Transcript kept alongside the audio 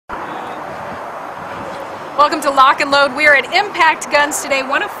Welcome to Lock and Load. We are at Impact Guns today,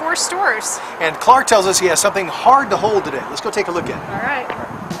 one of 4 stores. And Clark tells us he has something hard to hold today. Let's go take a look at it. All right.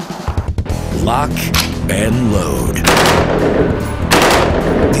 Lock and Load.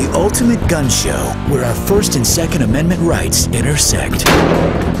 The ultimate gun show where our First and Second Amendment rights intersect.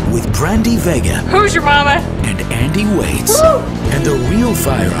 With Brandy Vega. Who's your mama? And Andy Waits. Woo! And the real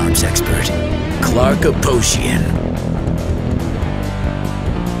firearms expert, Clark Aposhian.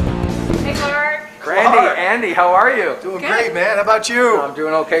 Hey, Clark. Brandy, Andy, how are you? Doing Good. great, man. How about you? I'm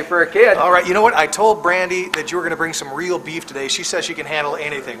doing okay for a kid. All right, you know what? I told Brandy that you were going to bring some real beef today. She says she can handle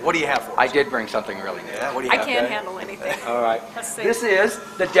anything. What do you have for us? I did bring something really new. Yeah, what do you I have? can't handle anything. All right. Let's see. This is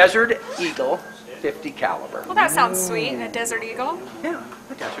the Desert Eagle 50 caliber. Well, that sounds sweet. A Desert Eagle? Yeah,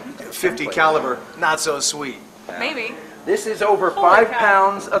 the Desert Eagle. 50 caliber, not so sweet. Maybe. This is over Holy 5 cow.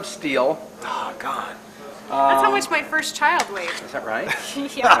 pounds of steel. Oh, God. That's how much my first child weighed. Is that right?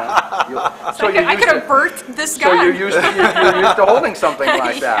 Yeah. I could have birthed this So gun. you're used to holding something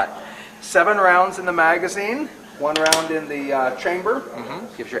like that. 7 rounds in the magazine, 1 round in the chamber.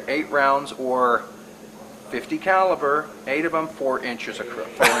 Gives you 8 rounds, or 50 caliber, 8 of them 4 inches across.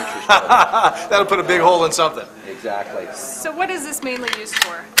 4 inches total. That'll put a big hole in something. Exactly. So what is this mainly used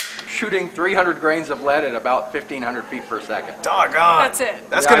for? Shooting 300 grains of lead at about 1,500 feet per second. Doggone. That's it.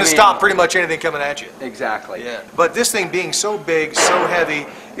 That's Yeah, going I to mean- stop pretty much anything coming at you. Exactly. Yeah. But this thing being so big, so heavy,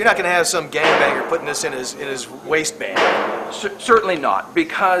 you're not going to have some gangbanger putting this in his waistband. Certainly not,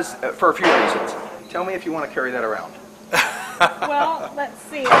 because for a few reasons. Tell me if you want to carry that around. Well, let's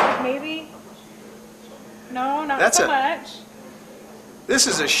see. Maybe. No, not That's so a- much. This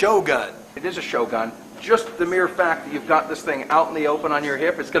is a show gun. It is a show gun. Just the mere fact that you've got this thing out in the open on your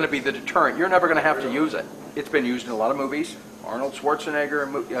hip is going to be the deterrent. You're never going to have to use it. It's been used in a lot of movies. Arnold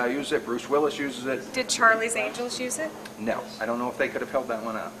Schwarzenegger uses it. Bruce Willis uses it. Did Charlie's Angels use it? No, I don't know if they could have held that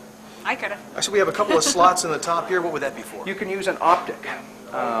one up. I could have. So we have a couple of slots in the top here. What would that be for? You can use an optic,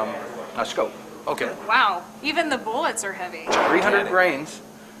 a scope. Okay. Wow. Even the bullets are heavy. 300 grains,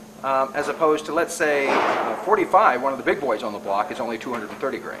 as opposed to, let's say, 45, one of the big boys on the block, is only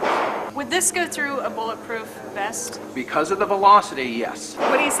 230 grains. Would this go through a bulletproof vest? Because of the velocity, yes.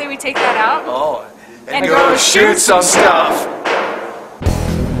 What do you say we take that out? Oh, And go shoot some stuff.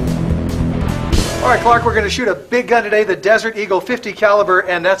 All right, Clark, we're going to shoot a big gun today, the Desert Eagle 50 caliber,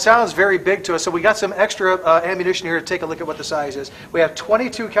 and that sounds very big to us. So we got some extra ammunition here to take a look at what the size is. We have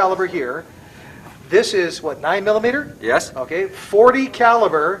 22 caliber here. This is what, 9 millimeter? Yes. Okay, 40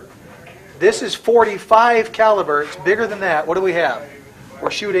 caliber. This is 45 caliber. It's bigger than that. What do we have?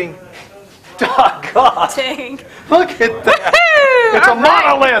 We're shooting. Doggone! Dang. Look at that! It's a All right.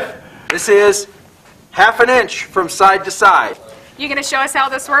 monolith. This is half an inch from side to side. You gonna show us how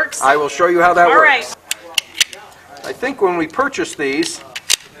this works? I will show you how that All works. right. I think when we purchased these,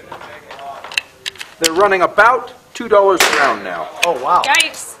 they're running about $2 a round now. Oh wow!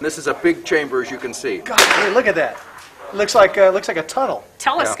 Yikes. This is a big chamber, as you can see. God, hey, look at that. It looks like a tunnel.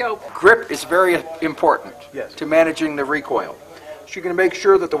 Telescope. Grip is very important Yes. to managing the recoil. So you're going to make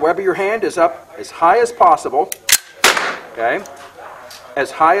sure that the web of your hand is up as high as possible. Okay?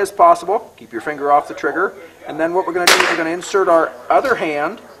 As high as possible. Keep your finger off the trigger. And then what we're going to do is we're going to insert our other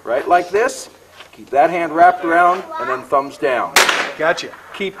hand, right, like this. Keep that hand wrapped around, and then thumbs down. Gotcha.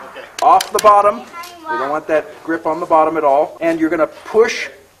 Keep off the bottom. We don't want that grip on the bottom at all. And you're going to push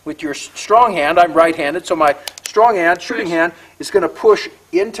with your strong hand. I'm right-handed, so my strong hand, shooting hand, is going to push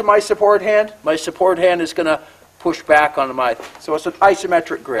into my support hand. My support hand is going to push back onto my... So it's an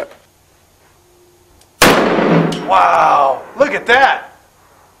isometric grip. Wow! Look at that.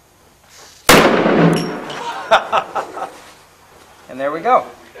 And there we go.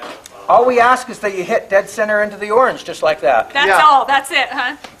 All we ask is that you hit dead center into the orange, just like that. That's Yeah. all. That's it,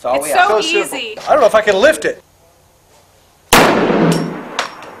 huh? That's all it's we ask. so So simple. easy. I don't know if I can lift it.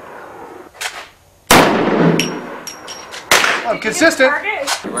 I'm consistent.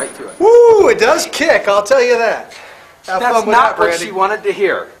 Target. Right to it. Woo! It does kick. I'll tell you that. Have That's fun with not that, what Brandy. she wanted to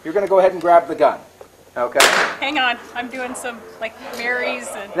hear. You're going to go ahead and grab the gun. Okay? Hang on. I'm doing some like Marys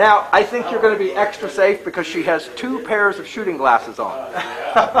and. Now, I think you're going to be extra safe because she has 2 pairs of shooting glasses on.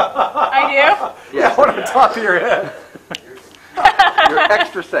 I Yeah, one on top of your head. You're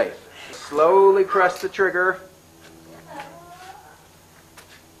extra safe. Slowly press the trigger.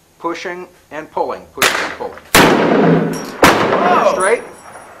 Pushing and pulling. Pushing and pulling. Straight.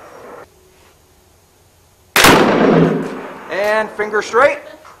 And finger straight.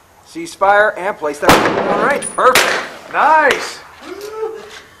 Cease fire and place that on right. Perfect. Nice. do.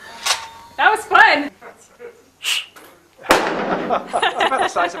 That was fun. About the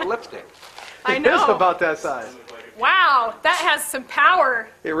size of a lipstick. I It is know. about that size. Wow, that has some power.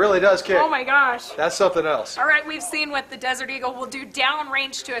 It really does kick. Oh my gosh. That's something else. All right, we've seen what the Desert Eagle will do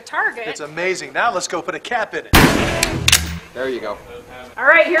downrange to a target. It's amazing. Now let's go put a cap in it. There you go. All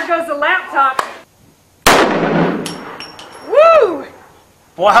right, here goes the laptop. Woo!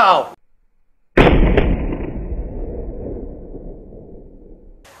 Wow.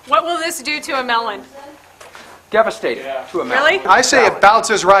 What will this do to a melon? Devastating to a melon. Really? I say it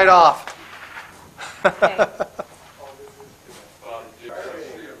bounces right off. Okay.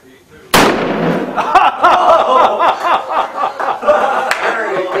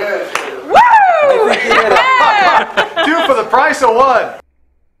 Woo! Two for the price of one.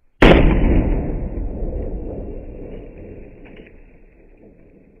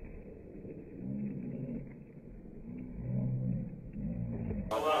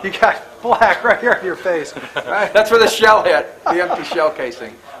 You got black right here on your face. Right, that's where the shell hit, the empty shell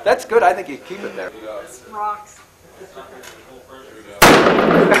casing. That's good. I think you keep it there. Rocks.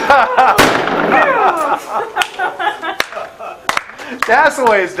 That's the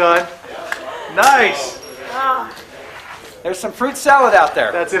way it's done. Nice. There's some fruit salad out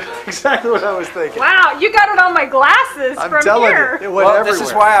there. That's exactly what I was thinking. Wow, you got it on my glasses I'm from telling here. you, it went Well, everywhere. this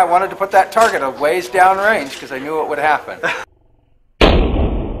is why I wanted to put that target a ways down range, because I knew it would happen.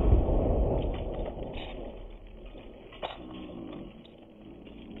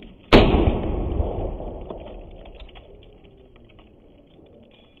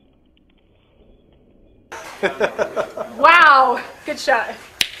 Wow, good shot.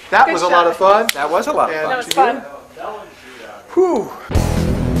 That Good was a shot. lot of fun. That was a lot of And- That fun. was fun. Whew.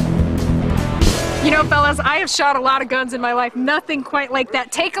 You know, fellas, I have shot a lot of guns in my life. Nothing quite like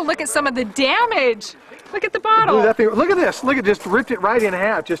that. Take a look at some of the damage. Look at the bottle. Ooh, that thing, look at this. Look at just ripped it right in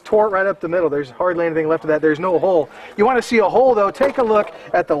half. Just tore it right up the middle. There's hardly anything left of that. There's no hole. You want to see a hole, though? Take a look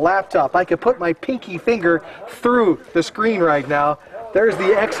at the laptop. I could put my pinky finger through the screen right now. There's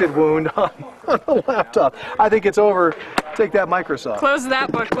the exit wound on the laptop. I think it's over. Take that, Microsoft. Close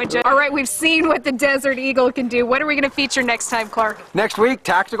that book, would you? All right, we've seen what the Desert Eagle can do. What are we going to feature next time, Clark? Next week,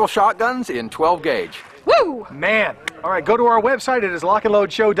 tactical shotguns in 12 gauge. Woo! Man. All right, go to our website. It is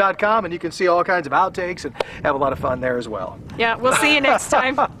lockandloadshow.com, and you can see all kinds of outtakes and have a lot of fun there as well. Yeah, we'll see you next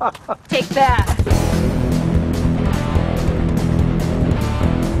time. Take that.